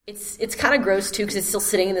It's kind of gross, too, because it's still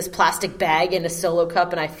sitting in this plastic bag in a Solo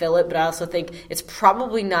cup, and I fill it, but I also think it's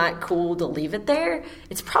probably not cool to leave it there.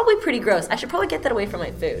 It's probably pretty gross. I should probably get that away from my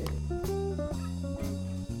food.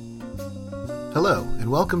 Hello, and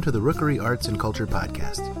welcome to the Rookery Arts and Culture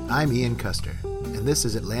Podcast. I'm Ian Custer, and this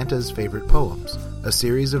is Atlanta's Favorite Poems, a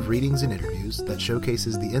series of readings and interviews that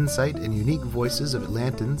showcases the insight and unique voices of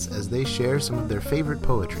Atlantans as they share some of their favorite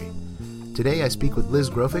poetry. Today I speak with Liz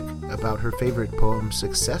Grofic about her favorite poem,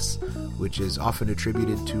 Success, which is often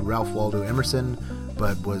attributed to Ralph Waldo Emerson,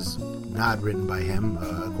 but was not written by him,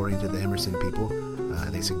 according to the Emerson people.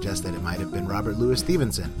 They suggest that it might have been Robert Louis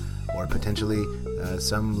Stevenson, or potentially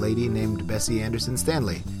some lady named Bessie Anderson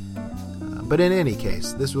Stanley. But in any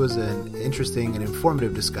case, this was an interesting and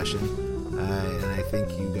informative discussion, and I think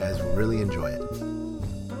you guys will really enjoy it.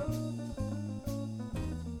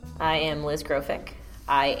 I am Liz Grofic.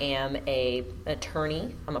 I am an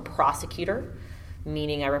attorney. I'm a prosecutor,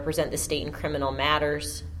 meaning I represent the state in criminal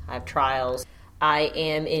matters. I have trials. I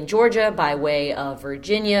am in Georgia by way of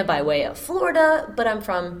Virginia, by way of Florida, but I'm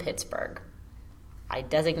from Pittsburgh. I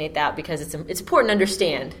designate that because it's important to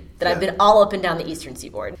understand that I've been all up and down the eastern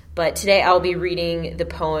seaboard. But today I'll be reading the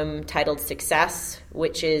poem titled Success,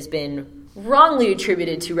 which has been wrongly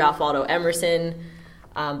attributed to Ralph Waldo Emerson,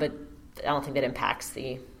 but I don't think that impacts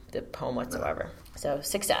the poem whatsoever. So,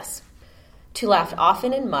 success. To laugh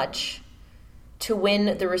often and much, to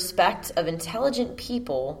win the respect of intelligent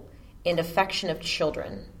people and affection of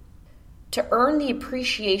children, to earn the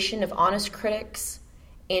appreciation of honest critics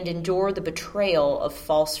and endure the betrayal of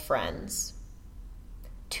false friends,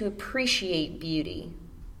 to appreciate beauty,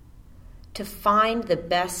 to find the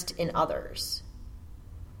best in others,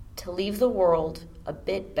 to leave the world a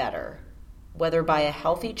bit better, whether by a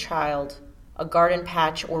healthy child, a garden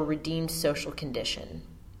patch, or redeemed social condition.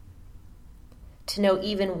 To know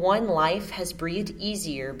even one life has breathed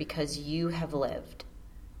easier because you have lived.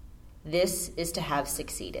 This is to have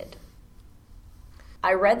succeeded.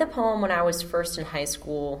 I read the poem when I was first in high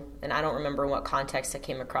school, and I don't remember in what context I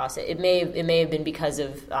came across it. It may have been because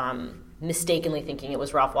of mistakenly thinking it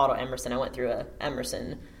was Ralph Waldo Emerson. I went through a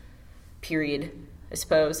Emerson period, I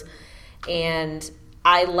suppose. And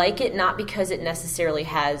I like it not because it necessarily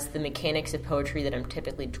has the mechanics of poetry that I'm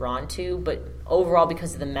typically drawn to, but overall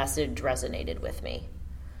because the message resonated with me.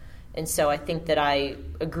 And so I think that I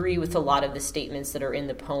agree with a lot of the statements that are in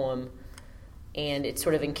the poem, and it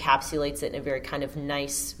sort of encapsulates it in a very kind of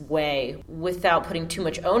nice way without putting too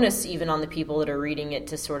much onus even on the people that are reading it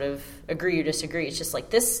to sort of agree or disagree. It's just like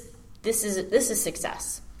this is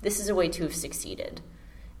success. This is a way to have succeeded.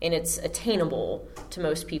 And it's attainable to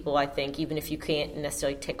most people, I think, even if you can't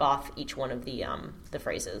necessarily tick off each one of the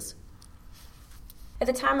phrases. At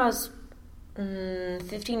the time, I was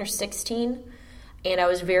 15 or 16, and I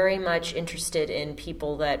was very much interested in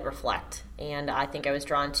people that reflect. And I think I was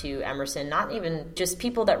drawn to Emerson, not even just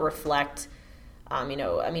people that reflect.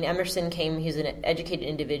 Emerson he's an educated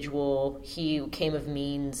individual. He came of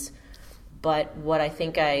means. But what I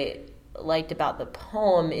think I liked about the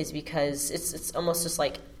poem is because it's almost just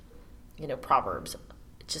like, Proverbs.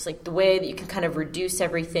 It's just like the way that you can kind of reduce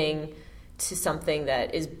everything to something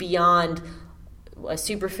that is beyond a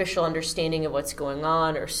superficial understanding of what's going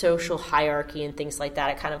on or social hierarchy and things like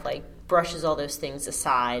that. It kind of like brushes all those things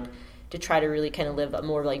aside to try to really kind of live a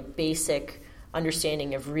more like basic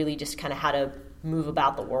understanding of really just kind of how to move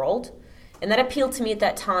about the world. And that appealed to me at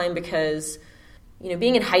that time because,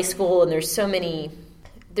 being in high school and there's so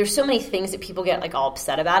many things that people get like all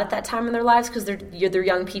upset about at that time in their lives because they're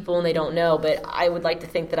young people and they don't know. But I would like to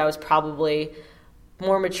think that I was probably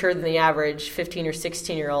more mature than the average 15 or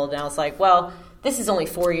 16-year-old. And I was like, well, this is only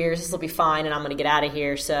 4 years. This will be fine, and I'm going to get out of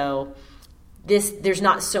here. So there's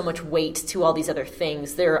not so much weight to all these other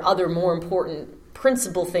things. There are other more important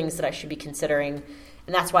principal things that I should be considering.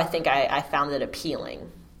 And that's why I think I found it appealing.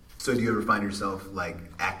 So do you ever find yourself like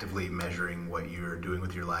actively measuring what you're doing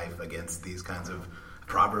with your life against these kinds of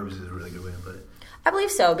Proverbs? Is a really good way to put it. I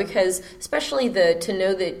believe so, because especially to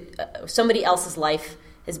know that somebody else's life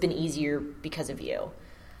has been easier because of you.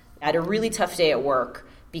 I had a really tough day at work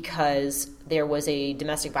because there was a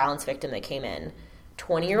domestic violence victim that came in.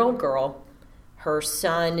 20-year-old girl. Her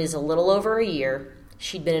son is a little over a year.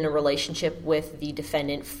 She'd been in a relationship with the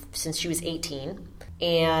defendant since she was 18.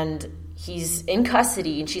 And he's in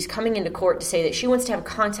custody, and she's coming into court to say that she wants to have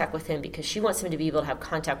contact with him because she wants him to be able to have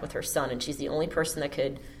contact with her son, and she's the only person that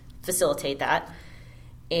could facilitate that.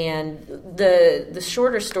 And the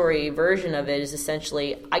shorter story version of it is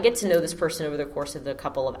essentially, I get to know this person over the course of a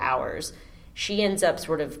couple of hours. She ends up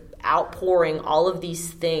sort of outpouring all of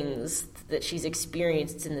these things that she's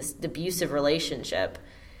experienced in this abusive relationship,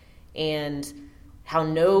 and how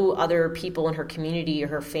no other people in her community or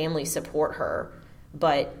her family support her.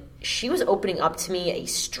 But she was opening up to me, a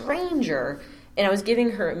stranger, and I was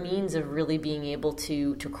giving her a means of really being able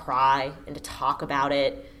to cry and to talk about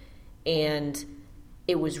it. And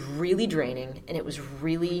it was really draining, and it was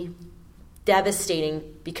really devastating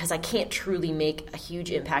because I can't truly make a huge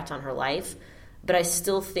impact on her life. But I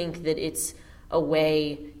still think that it's a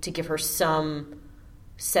way to give her some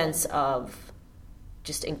sense of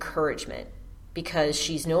just encouragement, because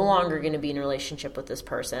she's no longer going to be in a relationship with this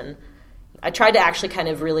person. I tried to actually kind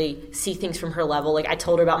of really see things from her level. Like, I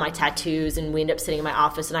told her about my tattoos, and we ended up sitting in my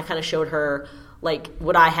office, and I kind of showed her like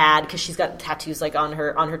what I had, because she's got tattoos like on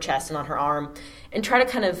her chest and on her arm, and try to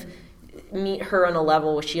kind of meet her on a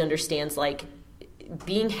level where she understands like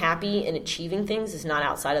being happy and achieving things is not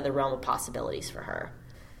outside of the realm of possibilities for her.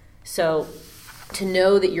 So to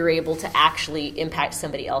know that you're able to actually impact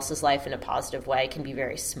somebody else's life in a positive way can be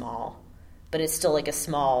very small, but it's still like a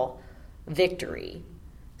small victory.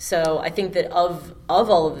 So I think that of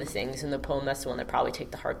all of the things in the poem, that's the one that probably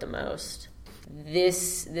take the heart the most.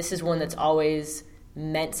 This is one that's always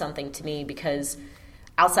meant something to me, because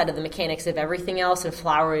outside of the mechanics of everything else and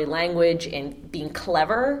flowery language and being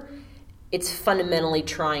clever, it's fundamentally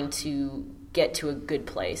trying to get to a good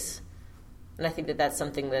place. And I think that that's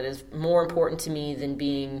something that is more important to me than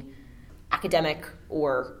being academic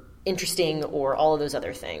or interesting or all of those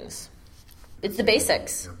other things. It's the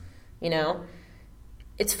basics, you know?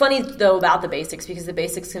 It's funny, though, about the basics, because the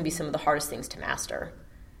basics can be some of the hardest things to master.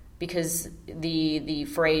 Because the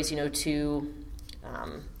phrase,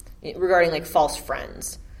 regarding like false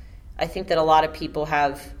friends, I think that a lot of people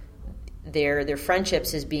have their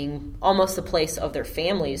friendships as being almost the place of their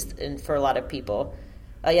families, and for a lot of people,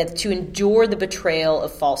 to endure the betrayal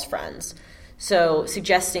of false friends. So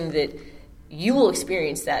suggesting that you will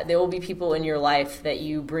experience that. There will be people in your life that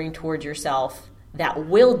you bring towards yourself that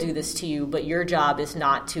will do this to you, but your job is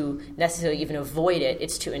not to necessarily even avoid it,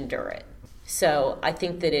 it's to endure it. So I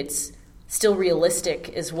think that it's still realistic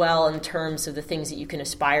as well in terms of the things that you can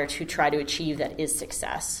aspire to try to achieve that is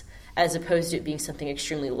success, as opposed to it being something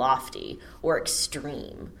extremely lofty or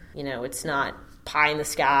extreme. It's not pie in the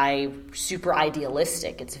sky, super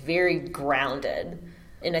idealistic. It's very grounded.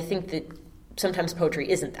 And I think that sometimes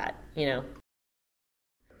poetry isn't that,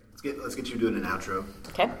 Let's get you doing an outro.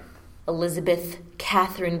 Okay. Elizabeth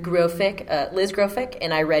Catherine Grofic, Liz Grofic,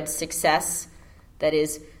 and I read Success, that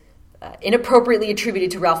is inappropriately attributed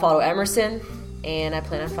to Ralph Waldo Emerson, and I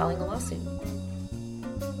plan on filing a lawsuit.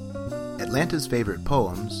 Atlanta's Favorite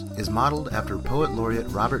Poems is modeled after Poet Laureate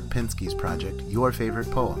Robert Pinsky's project, Your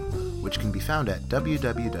Favorite Poem, which can be found at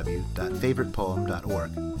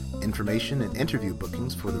www.favoritepoem.org. Information and interview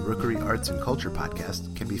bookings for the Rookery Arts and Culture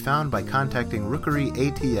podcast can be found by contacting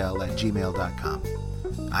rookeryatl@gmail.com.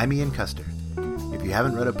 I'm Ian Custer. If you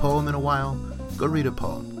haven't read a poem in a while, go read a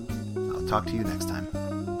poem. I'll talk to you next time.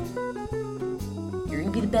 You're going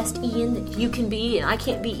to be the best Ian that you can be, and I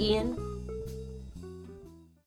can't be Ian.